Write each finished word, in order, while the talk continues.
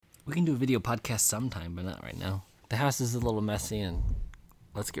We can do a video podcast sometime, but not right now. The house is a little messy, and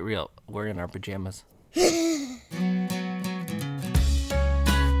let's get real. We're in our pajamas.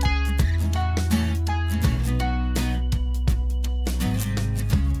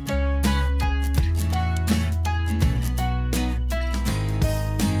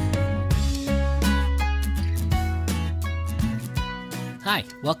 Hi,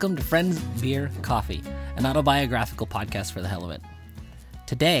 welcome to FriendsBeer.Coffee, an autobiographical podcast for the hell of it.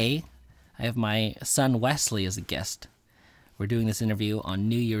 Today, I have my son Wesley as a guest. We're doing this interview on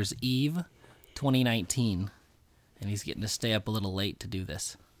New Year's Eve, 2019, and he's getting to stay up a little late to do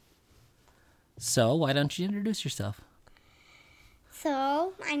this. So, why don't you introduce yourself?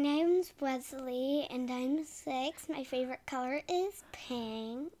 So, my name's Wesley, and I'm 6. My favorite color is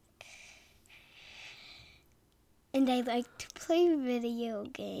pink. And I like to play video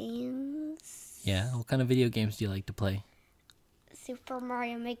games. Yeah, what kind of video games do you like to play? Super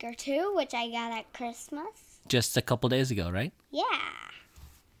Mario Maker 2, which I got at Christmas. Just a couple days ago, right? Yeah.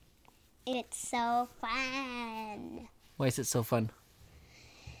 It's so fun. Why is it so fun?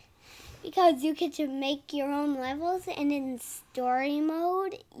 Because you get to make your own levels, and in story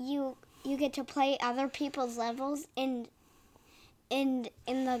mode, you get to play other people's levels, and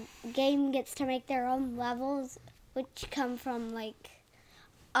the game gets to make their own levels, which come from like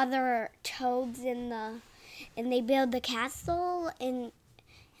other toads and they build the castle, and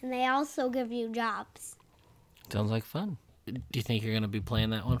they also give you jobs. Sounds like fun. Do you think you're going to be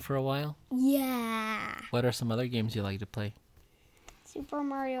playing that one for a while? Yeah. What are some other games you like to play? Super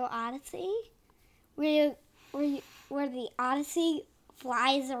Mario Odyssey, where the Odyssey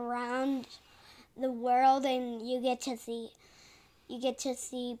flies around the world, and you get to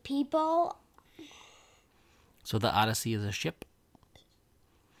see people. So the Odyssey is a ship?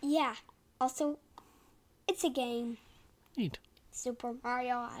 Yeah. Also, it's a game. Neat. Super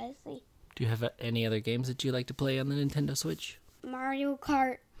Mario Odyssey. Do you have any other games that you like to play on the Nintendo Switch? Mario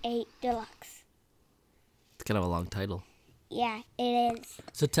Kart 8 Deluxe. It's kind of a long title. Yeah, it is.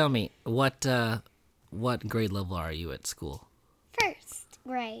 So tell me, what grade level are you at school? First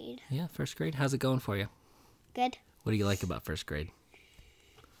grade. Yeah, first grade. How's it going for you? Good. What do you like about first grade?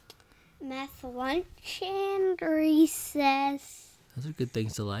 Math lunch and recess. Those are good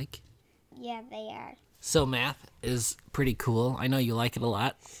things to like. Yeah, they are. So math is pretty cool. I know you like it a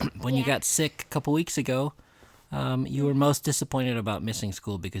lot. When you Yeah. got sick a couple weeks ago, you were most disappointed about missing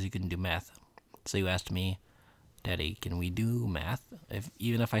school because you couldn't do math. So you asked me, Daddy, can we do math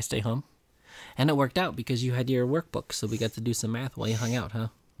even if I stay home? And it worked out because you had your workbook, so we got to do some math while you hung out, huh?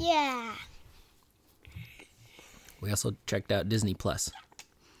 Yeah. We also checked out Disney Plus.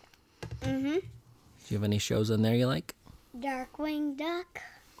 Mm-hmm. Do you have any shows on there you like? Darkwing Duck.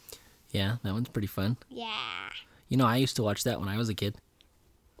 Yeah, that one's pretty fun. Yeah. You know, I used to watch that when I was a kid.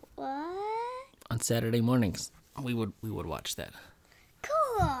 What? On Saturday mornings, we would watch that.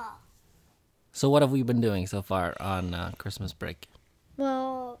 Cool. So what have we been doing so far on Christmas break?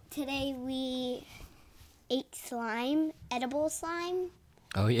 Well, today we ate slime, edible slime.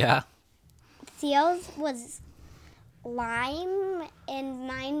 Oh, yeah? Theo's was lime, and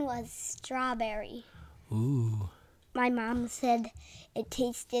mine was strawberry. Ooh. My mom said it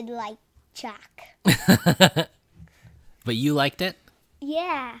tasted like chalk. But you liked it?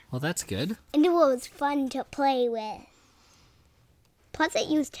 Yeah. Well, that's good. And it was fun to play with. Plus, it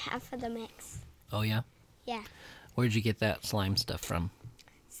used half of the mix. Oh, yeah? Yeah. Where'd you get that slime stuff from?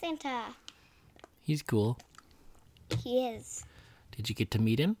 Santa. He's cool. He is. Did you get to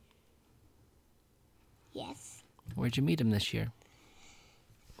meet him? Yes. Where'd you meet him this year?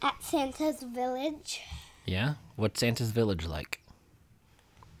 At Santa's village. Yeah? What's Santa's village like?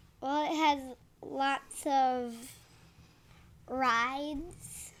 Well, it has lots of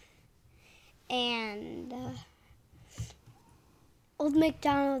rides, and Old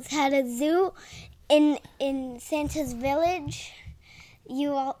MacDonald's had a zoo. In Santa's village,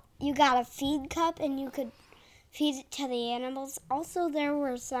 you got a feed cup, and you could feed it to the animals. Also, there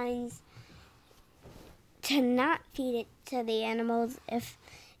were signs to not feed it to the animals if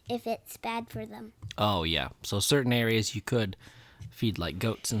it's bad for them. Oh, yeah. So certain areas you could feed like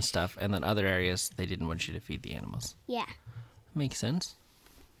goats and stuff, and then other areas they didn't want you to feed the animals. Yeah. Makes sense.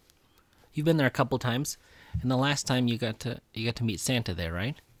 You've been there a couple times, and the last time you got to meet Santa there,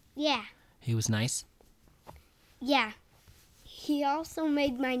 right? Yeah. He was nice. Yeah. He also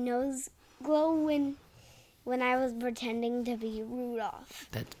made my nose glow when I was pretending to be Rudolph.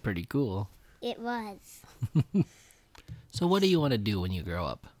 That's pretty cool. It was. So what do you want to do when you grow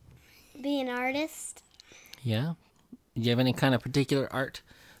up? Be an artist. Yeah? Do you have any kind of particular art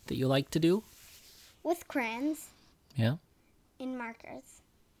that you like to do? With crayons Yeah? and markers.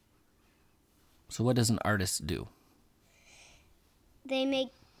 So what does an artist do? They make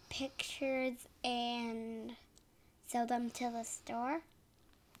pictures and sell them to the store.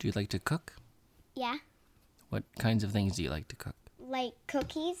 Do you like to cook? Yeah. What kinds of things do you like to cook? Like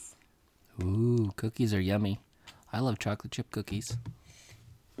cookies. Ooh, cookies are yummy. I love chocolate chip cookies.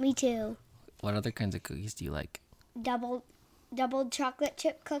 Me too. What other kinds of cookies do you like? Double chocolate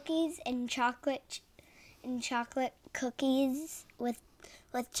chip cookies and chocolate cookies with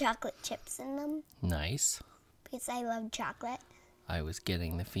chocolate chips in them. Nice. Because I love chocolate. I was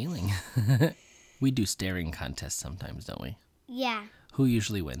getting the feeling. We do staring contests sometimes, don't we? Yeah. Who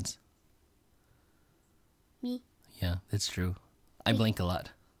usually wins? Me. Yeah, that's true. I blink a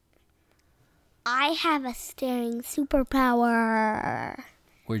lot. I have a staring superpower.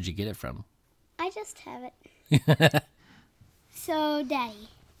 Where'd you get it from? I just have it. So, Daddy.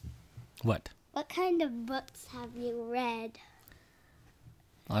 What? What kind of books have you read?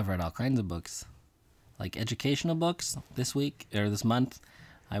 I've read all kinds of books. Like educational books this month.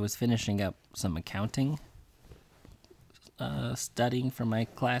 I was finishing up some accounting studying for my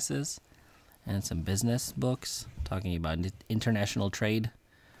classes, and some business books talking about international trade,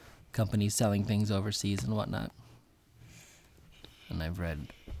 companies selling things overseas and whatnot. And I've read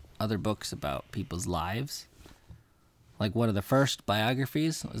other books about people's lives. Like one of the first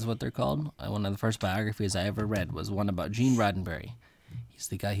biographies is what they're called. One of the first biographies I ever read was one about Gene Roddenberry. He's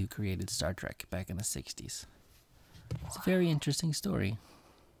the guy who created Star Trek back in the 60s. It's a very interesting story.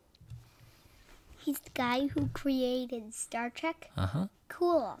 He's the guy who created Star Trek? Uh-huh.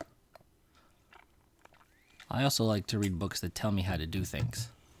 Cool. I also like to read books that tell me how to do things.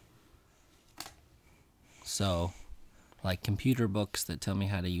 So, like computer books that tell me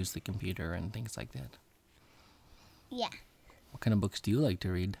how to use the computer and things like that. Yeah. What kind of books do you like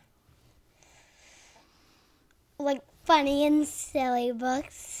to read? Like funny and silly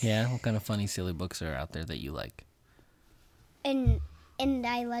books. Yeah, what kind of funny, silly books are out there that you like? And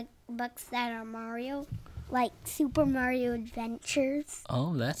I like books that are Mario. Like Super Mario Adventures.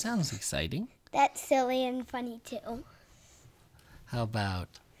 Oh, that sounds exciting. That's silly and funny too. How about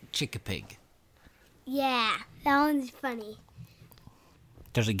Chick-a-Pig? Yeah, that one's funny.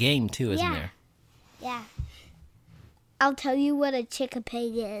 There's a game too, isn't there? Yeah. I'll tell you what a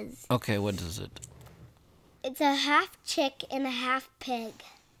Chick-a-Pig is. Okay, what is it? It's a half chick and a half pig.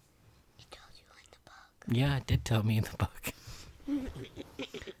 It told you in the book. Yeah, it did tell me in the book.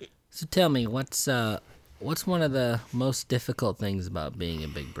 So tell me, what's one of the most difficult things about being a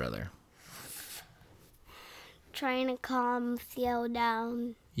big brother? Trying to calm Theo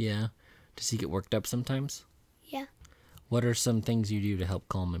down. Yeah. Does he get worked up sometimes? Yeah. What are some things you do to help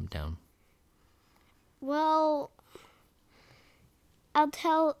calm him down? Well, I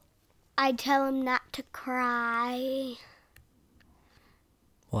tell him not to cry.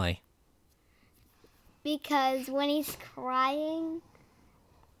 Why? Because when he's crying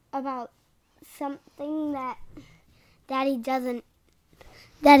about something that he doesn't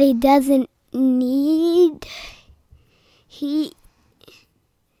need, he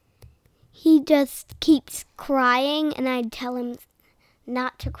just keeps crying, and I tell him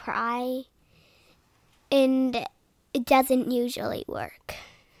not to cry, and it doesn't usually work.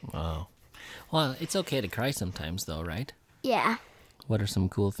 Oh. Well, it's okay to cry sometimes, though, right? Yeah. What are some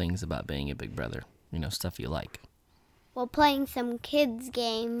cool things about being a big brother? You know, stuff you like. Well, playing some kids'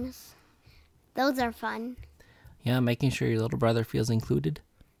 games. Those are fun. Yeah, making sure your little brother feels included.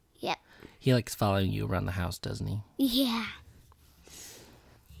 Yep. He likes following you around the house, doesn't he? Yeah.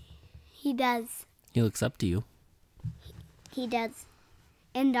 He does. He looks up to you. He does.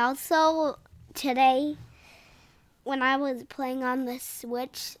 And also, today, when I was playing on the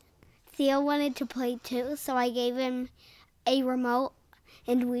Switch, Theo wanted to play too, so I gave him a remote,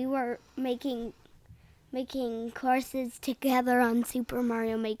 and we were making courses together on Super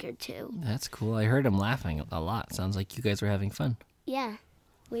Mario Maker 2. That's cool. I heard him laughing a lot. Sounds like you guys were having fun. Yeah,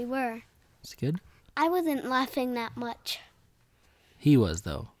 we were. It's good. I wasn't laughing that much. He was,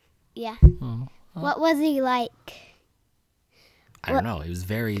 though. Yeah. Oh. What was he like? I don't know. He was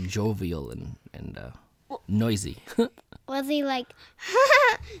very jovial and noisy. Was he like...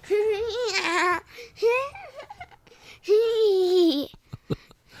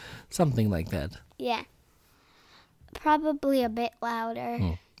 Something like that. Yeah. Probably a bit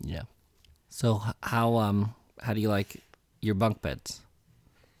louder. Yeah. So how do you like your bunk beds?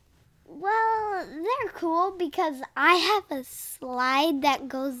 Well, they're cool because I have a slide that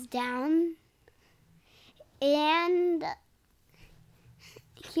goes down. And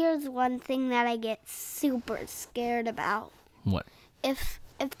here's one thing that I get super scared about. What? If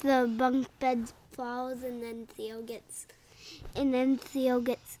the bunk bed falls and then Theo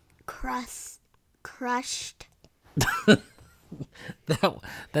gets crushed crushed.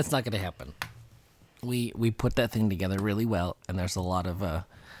 That's not going to happen. We put that thing together really well, and there's a lot of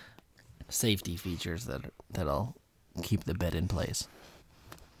safety features that'll keep the bed in place.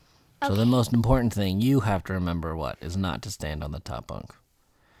 So the most important thing you have to remember is not to stand on the top bunk,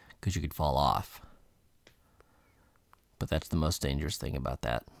 because you could fall off. But that's the most dangerous thing about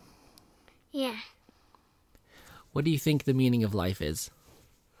that. Yeah. What do you think the meaning of life is?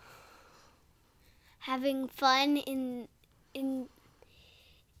 Having fun in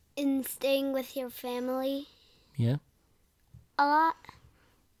staying with your family. Yeah. A lot.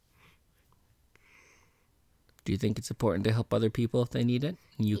 Do you think it's important to help other people if they need it?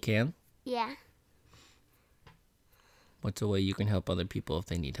 You can? Yeah. What's a way you can help other people if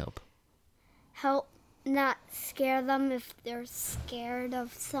they need help? Help not scare them if they're scared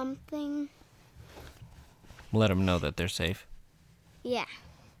of something. Let them know that they're safe. Yeah.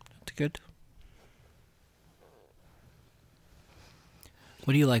 That's good.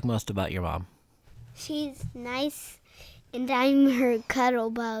 What do you like most about your mom? She's nice, and I'm her cuddle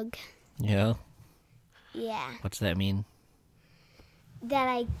bug. Yeah? Yeah. What's that mean? That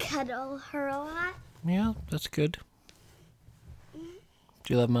I cuddle her a lot. Yeah, that's good. Do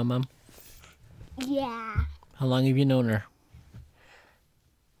you love my mom? Yeah. How long have you known her?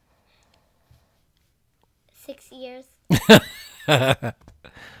 6 years.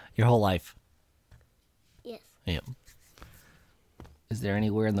 Your whole life? Yes. Yeah. Is there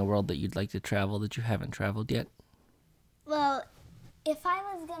anywhere in the world that you'd like to travel that you haven't traveled yet? Well, if I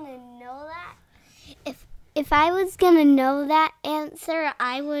was gonna know that, if I was gonna know that answer,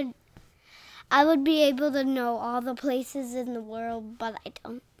 I would be able to know all the places in the world, but I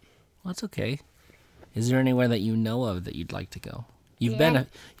don't. Well, that's okay. Is there anywhere that you know of that you'd like to go? You've Yeah.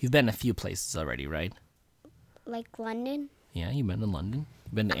 been a few places already, right? Like London. Yeah, you've been to London.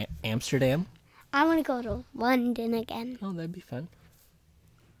 You've been to Amsterdam. I want to go to London again. Oh, that'd be fun.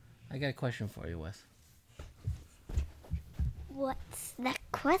 I got a question for you, Wes. What's the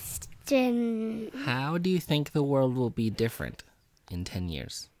question? How do you think the world will be different in 10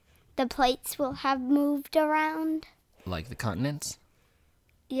 years? The plates will have moved around. Like the continents?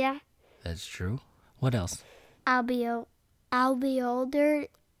 Yeah. That's true. What else? I'll be older,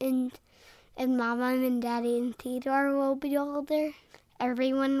 and Mama and Daddy and Theodore will be older.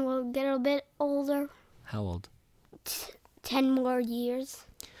 Everyone will get a bit older. How old? 10 more years.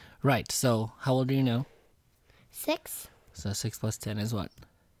 Right, so how old are you now? 6. So 6 plus 10 is what?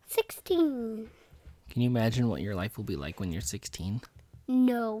 16. Can you imagine what your life will be like when you're 16?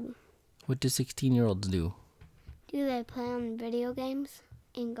 No. What do 16-year-olds do? Do they play on video games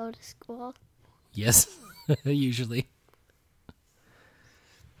and go to school? Yes, usually.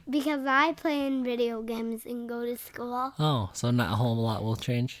 Because I play in video games and go to school. Oh, so not a whole lot will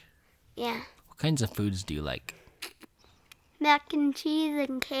change? Yeah. What kinds of foods do you like? Mac and cheese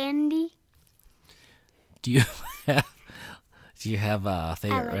and candy. Do you have a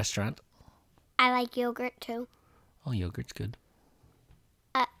favorite restaurant? I like yogurt too. Oh, yogurt's good.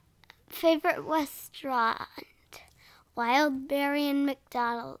 Favorite restaurant? Wild Berry and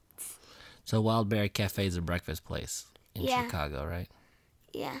McDonald's. So Wild Berry Cafe is a breakfast place in Yeah. Chicago, right?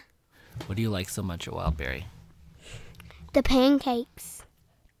 Yeah. What do you like so much at Wild Berry? The pancakes.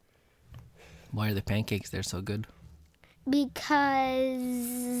 Why are the pancakes there so good?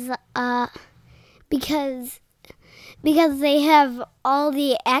 Because they have all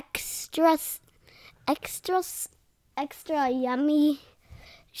the extra yummy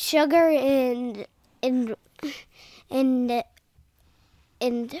sugar and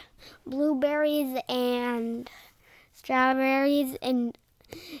blueberries and strawberries and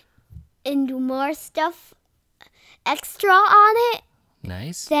more stuff extra on it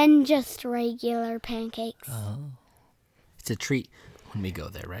Nice. than just regular pancakes. Oh. It's a treat when we go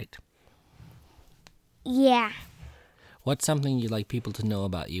there, right? Yeah. What's something you'd like people to know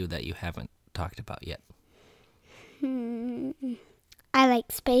about you that you haven't talked about yet? I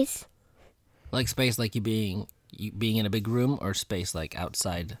like space. Like space, like you being in a big room, or space like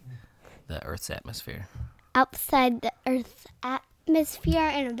outside the Earth's atmosphere? Outside the Earth's atmosphere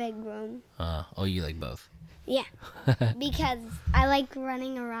in a big room. Oh, you like both? Yeah. Because I like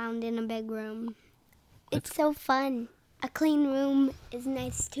running around in a big room. It's so fun. A clean room is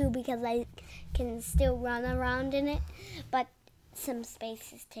nice too because I can still run around in it, but some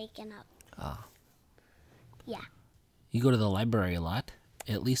space is taken up. Ah. Yeah. You go to the library a lot,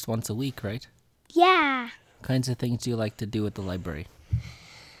 at least once a week, right? Yeah. What kinds of things do you like to do at the library?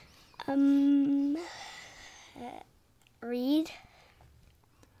 Read.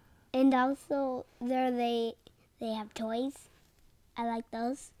 And also there they have toys. I like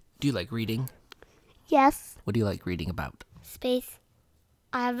those. Do you like reading? Yes. What do you like reading about? Space.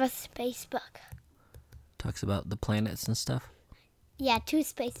 I have a space book. Talks about the planets and stuff? Yeah, 2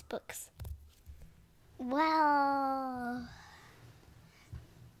 space books. Well,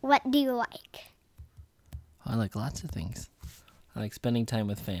 what do you like? I like lots of things. I like spending time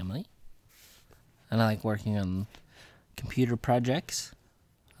with family. And I like working on computer projects.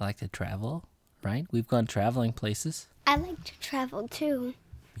 I like to travel, right? We've gone traveling places. I like to travel too.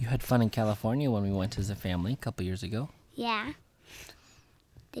 You had fun in California when we went as a family a couple years ago. Yeah.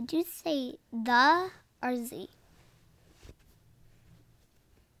 Did you say the or Z?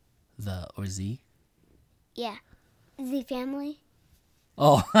 The or Z? Yeah. Z family?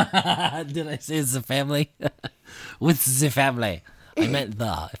 Oh, did I say it's a family? With the family. I meant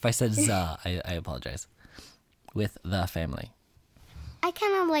the. If I said the, I apologize. With the family. I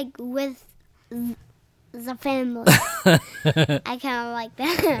kind of like with the family. I kind of like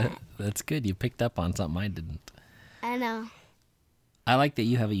that. That's good. You picked up on something I didn't. I know. I like that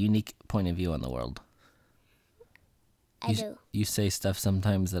you have a unique point of view on the world. I do. You say stuff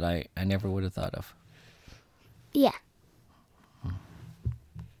sometimes that I never would have thought of. Yeah.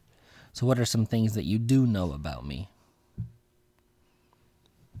 So what are some things that you do know about me?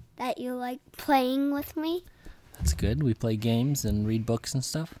 That you like playing with me. That's good. We play games and read books and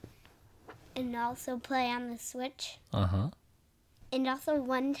stuff. And also play on the Switch. Uh-huh. And also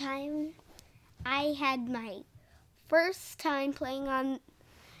one time, I had my first time playing on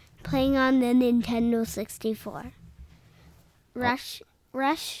the Nintendo 64. Rush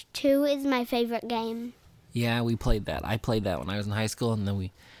 2 is my favorite game. Yeah, we played that. I played that when I was in high school, and then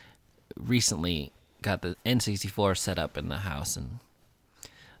we recently got the N64 set up in the house. And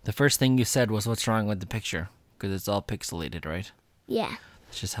the first thing you said was, "What's wrong with the picture?" Because it's all pixelated, right? Yeah.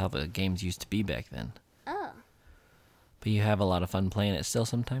 It's just how the games used to be back then. Oh. But you have a lot of fun playing it still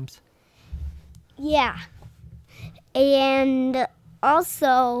sometimes? Yeah. And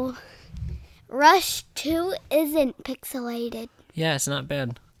also, Rush 2 isn't pixelated. Yeah, it's not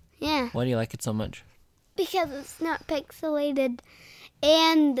bad. Yeah. Why do you like it so much? Because it's not pixelated.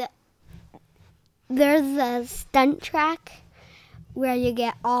 And there's a stunt track where you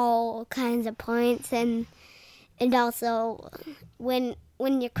get all kinds of points. And also, when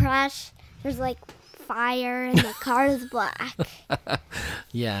you crash, there's like fire and the car is black.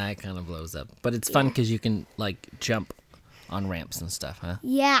 Yeah, it kind of blows up. But it's fun because you can, like, jump on ramps and stuff, huh?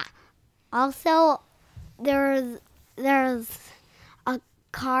 Yeah. Also, there's a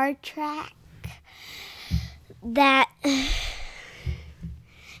car track that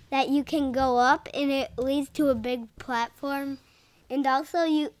you can go up, and it leads to a big platform. And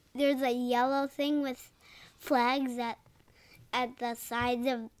also, there's a yellow thing with flags at the sides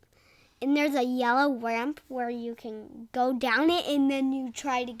of, and there's a yellow ramp where you can go down it, and then you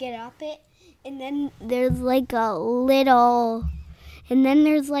try to get up it, and then there's like a little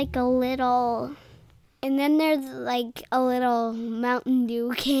Mountain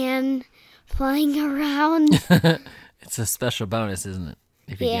Dew can flying around. It's a special bonus, isn't it?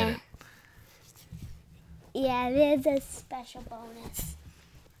 If you get it. Yeah, it is a special bonus.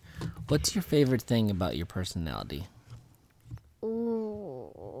 What's your favorite thing about your personality?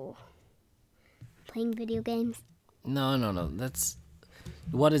 Ooh. Playing video games? No.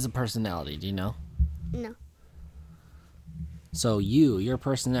 What is a personality? Do you know? No. So your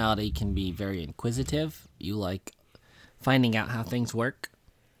personality can be very inquisitive. You like finding out how things work.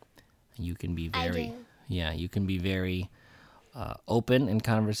 You can be very... I do. Yeah, you can be very open and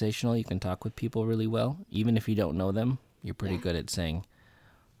conversational. You can talk with people really well. Even if you don't know them, you're pretty good at saying,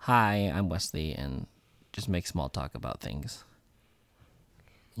 "Hi, I'm Wesley," and just make small talk about things.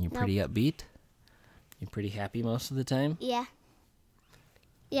 And you're pretty upbeat. You're pretty happy most of the time. Yeah.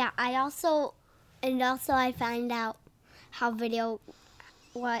 Yeah, I find out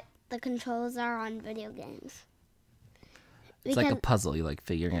what the controls are on video games. It's like a puzzle. You like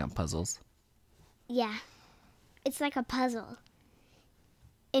figuring out puzzles. Yeah. It's like a puzzle.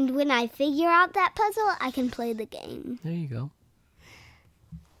 And when I figure out that puzzle, I can play the game. There you go.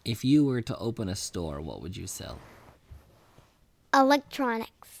 If you were to open a store, what would you sell?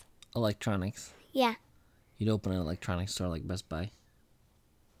 Electronics. Electronics? Yeah. You'd open an electronics store like Best Buy?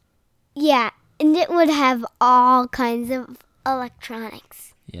 Yeah, and it would have all kinds of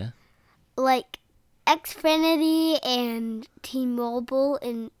electronics. Yeah? Like Xfinity and T-Mobile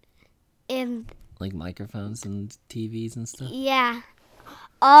and like microphones and TVs and stuff? Yeah.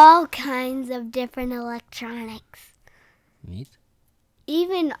 All kinds of different electronics. Neat.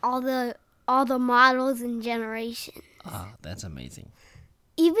 Even all the models and generations. Oh, that's amazing.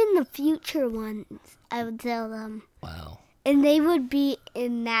 Even the future ones, I would sell them. Wow. And they would be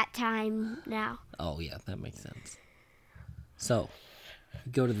in that time now. Oh, yeah, that makes sense. So,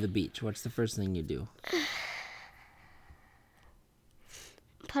 you go to the beach. What's the first thing you do?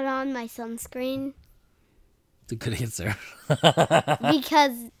 Put on my sunscreen. It's a good answer.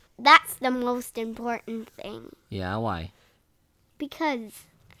 Because that's the most important thing. Yeah, why? Because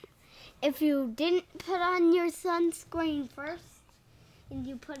if you didn't put on your sunscreen first and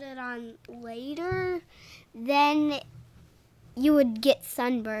you put it on later, then you would get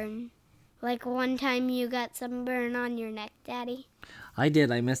sunburn. Like one time you got sunburn on your neck, Daddy. I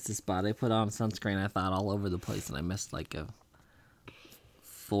did. I missed a spot. I put on sunscreen, I thought, all over the place, and I missed like a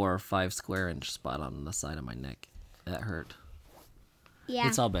 4 or 5 square inch spot on the side of my neck. That hurt. Yeah.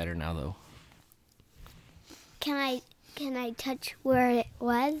 It's all better now, though. Can I touch where it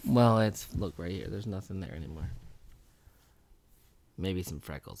was? Well, look right here. There's nothing there anymore. Maybe some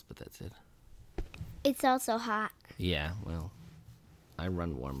freckles, but that's it. It's also hot. Yeah, well, I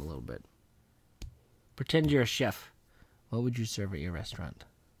run warm a little bit. Pretend you're a chef. What would you serve at your restaurant?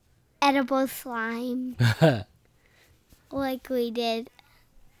 Edible slime. Like we did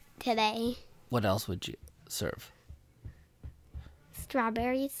today. What else would you serve?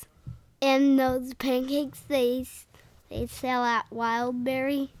 Strawberries. And those pancakes they sell at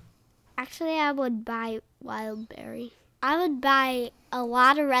Wildberry. Actually, I would buy Wildberry. I would buy a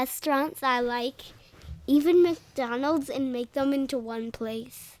lot of restaurants I like, even McDonald's, and make them into one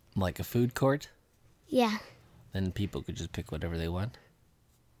place. Like a food court? Yeah. Then people could just pick whatever they want?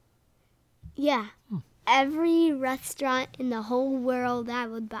 Yeah. Every restaurant in the whole world I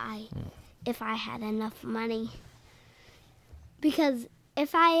would buy if I had enough money. Because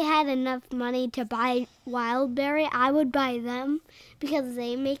if I had enough money to buy Wildberry, I would buy them because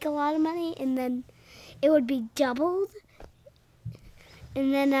they make a lot of money, and then it would be doubled.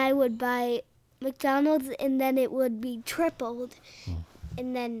 And then I would buy McDonald's, and then it would be tripled.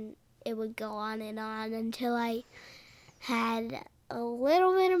 And then it would go on until I had a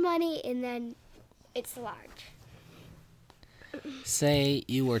little bit of money, and then it's large. Say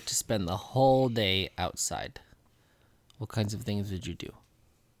you were to spend the whole day outside. What kinds of things would you do?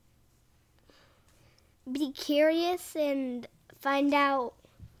 Be curious and find out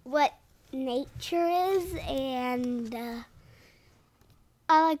what nature is, and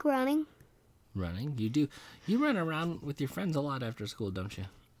I like running. Running? You do. You run around with your friends a lot after school, don't you?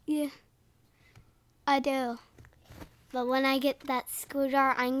 Yeah, I do. But when I get that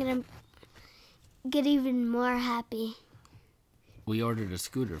scooter, I'm going to get even more happy. We ordered a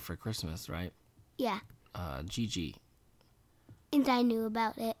scooter for Christmas, right? Yeah. Gigi. And I knew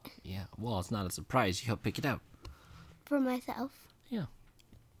about it. Yeah. Well, it's not a surprise. You helped pick it out. For myself. Yeah.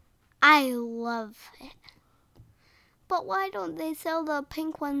 I love it. But why don't they sell the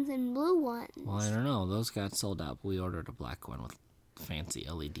pink ones and blue ones? Well, I don't know. Those got sold out. We ordered a black one with fancy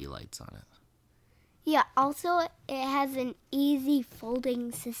LED lights on it. Yeah, also it has an easy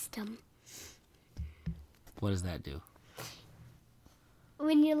folding system. What does that do?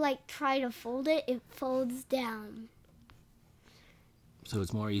 When you try to fold it, it folds down. So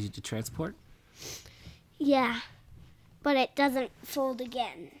it's more easy to transport? Yeah, but it doesn't fold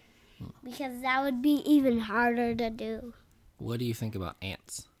again. Because that would be even harder to do. What do you think about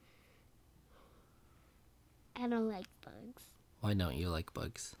ants? I don't like bugs. Why don't you like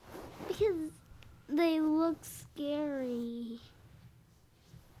bugs? Because they look scary.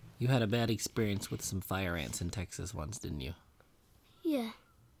 You had a bad experience with some fire ants in Texas once, didn't you? Yeah.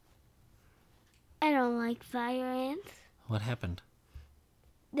 I don't like fire ants. What happened?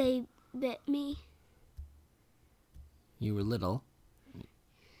 They bit me. You were little.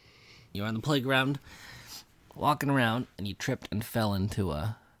 You were on the playground, walking around, and you tripped and fell into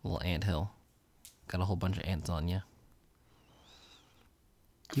a little anthill. Got a whole bunch of ants on you.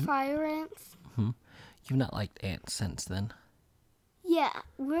 Fire ants? You've not liked ants since then. Yeah.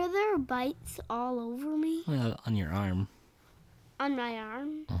 Were there bites all over me? Well, on your arm. On my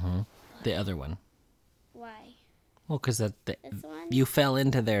arm? The other one. Why? Well, because This one? you fell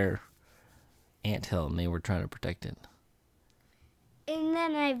into their anthill and they were trying to protect it. And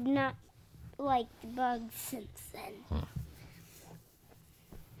then I've not liked bugs since then.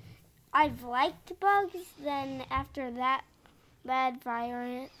 I've liked bugs, then after that bad fire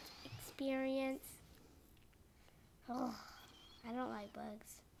ant experience, I don't like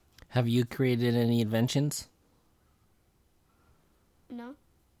bugs. Have you created any inventions? No.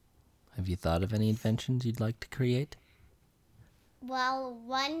 Have you thought of any inventions you'd like to create? Well,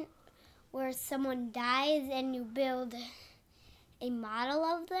 one where someone dies and you build a model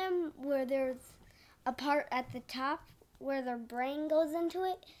of them where there's a part at the top where their brain goes into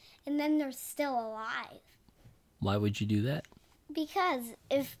it and then they're still alive. Why would you do that? Because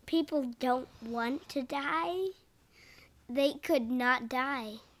if people don't want to die, they could not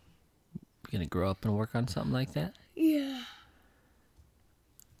die. You gonna grow up and work on something like that? Yeah.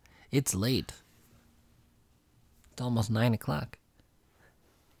 It's late. It's almost 9 o'clock.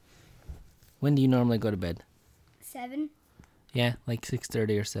 When do you normally go to bed? 7? Yeah, like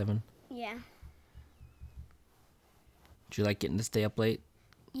 6:30 or 7. Yeah. Do you like getting to stay up late?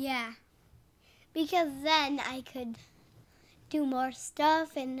 Yeah. Because then I could do more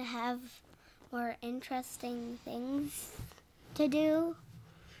stuff and have more interesting things to do.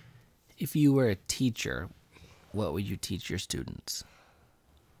 If you were a teacher, what would you teach your students?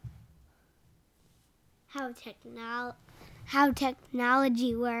 How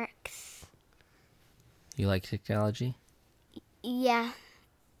technology works. You like technology? Yeah.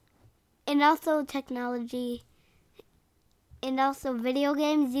 And also video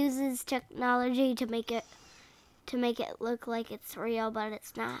games uses technology to make it look like it's real, but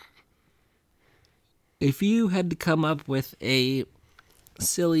it's not. If you had to come up with a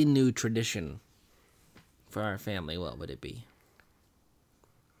silly new tradition for our family, what would it be?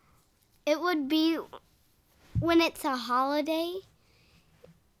 It would be when it's a holiday,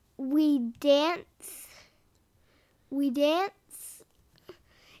 we dance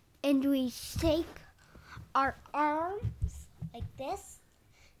and we shake our arms like this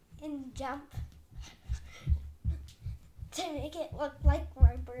and jump to make it look like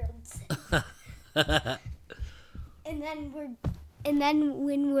we're birds. and then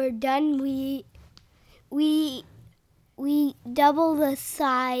when we're done, we double the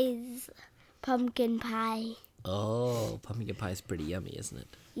size pumpkin pie. Oh, pumpkin pie is pretty yummy, isn't it?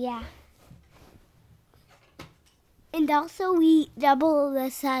 Yeah. And also we double the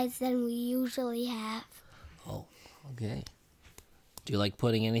size than we usually have. Oh, okay. Do you like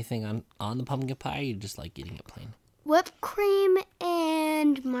putting anything on the pumpkin pie, or you just like eating it plain? Whipped cream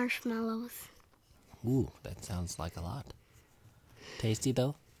and marshmallows. Ooh, that sounds like a lot. Tasty,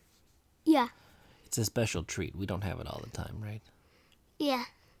 though? Yeah. It's a special treat. We don't have it all the time, right? Yeah.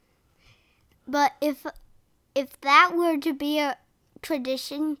 But if that were to be a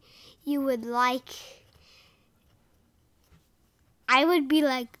tradition you would like, I would be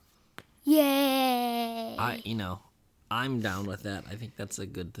like, yay. I'm down with that. I think that's a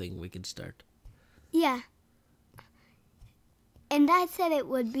good thing we could start. Yeah. And I said it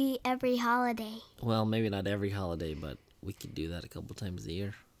would be every holiday. Well, maybe not every holiday, but we could do that a couple times a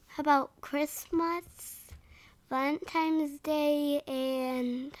year. How about Christmas, Valentine's Day,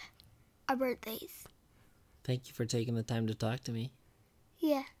 and our birthdays? Thank you for taking the time to talk to me.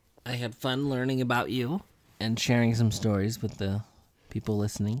 Yeah. I had fun learning about you and sharing some stories with the people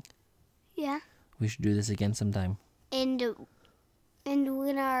listening. Yeah. We should do this again sometime. And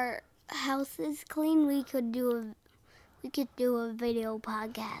when our house is clean, we could do a video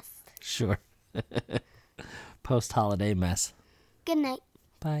podcast. Sure. Post-holiday mess. Good night.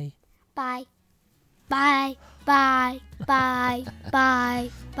 Bye. Bye. Bye. Bye. Bye. Bye.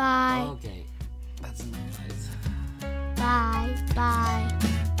 Bye. Okay. That's nice. Bye.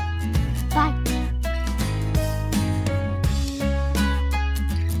 Bye.